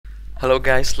Hello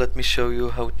guys, let me show you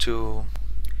how to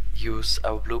use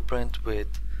our blueprint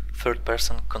with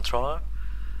third-person controller.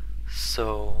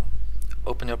 So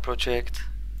open your project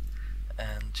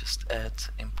and just add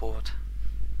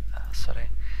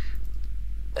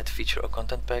add feature or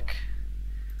content pack,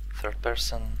 third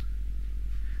person,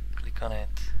 click on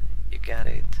it, you got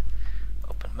it,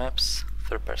 open maps,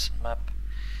 third person map,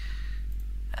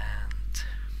 and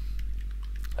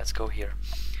let's go here.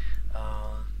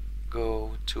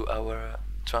 Go to our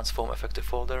Transform Effector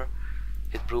folder,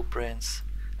 hit blueprints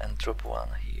and drop one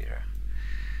here.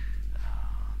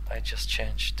 I just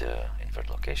changed the invert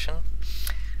location,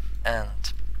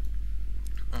 and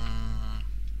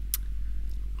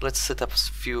let's set up a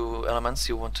few elements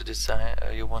you want to design,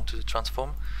 you want to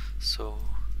transform. So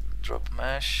drop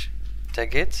mesh,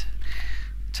 tag it,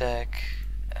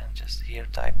 and just here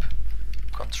type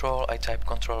control. I type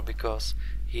control because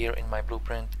here in my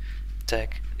blueprint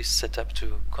tag is set up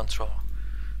to control.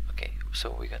 Okay,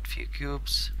 so we got few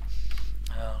cubes.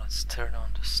 Let's turn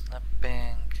on the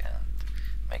snapping and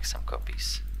make some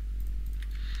copies.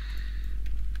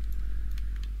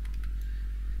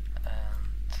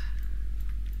 And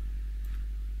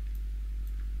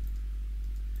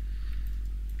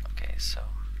okay, so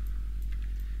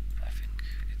I think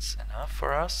it's enough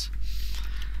for us.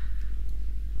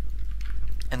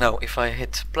 And now if I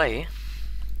hit play,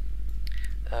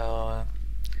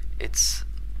 it's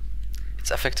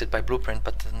affected by blueprint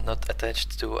but not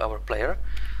attached to our player.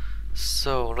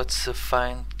 So let's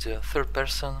find the third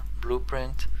person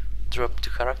blueprint, drop the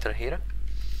character here,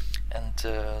 and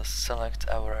select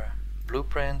our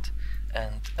blueprint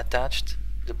and attach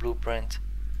the blueprint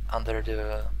under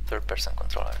the third person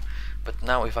controller. But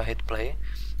now if I hit play,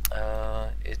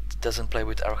 it doesn't play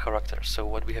with our character. So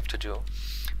what we have to do,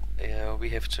 we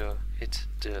have to hit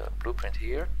the blueprint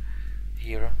here,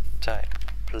 type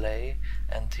play,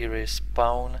 and here is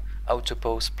spawn auto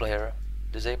pose player,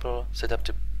 disable, set up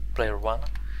to player 1,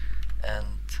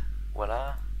 and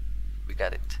voila, we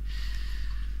got it.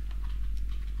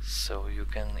 So you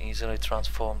can easily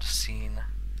transform the scene.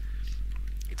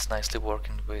 It's nicely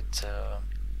working with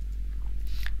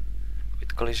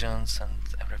collisions and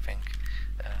everything.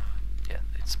 Yeah,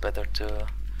 it's better to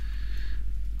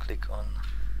click on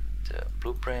the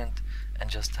blueprint and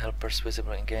just helpers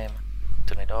visible in game,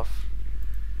 turn it off,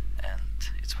 and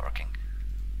it's working.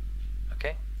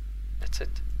 Okay, that's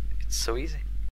it. It's so easy.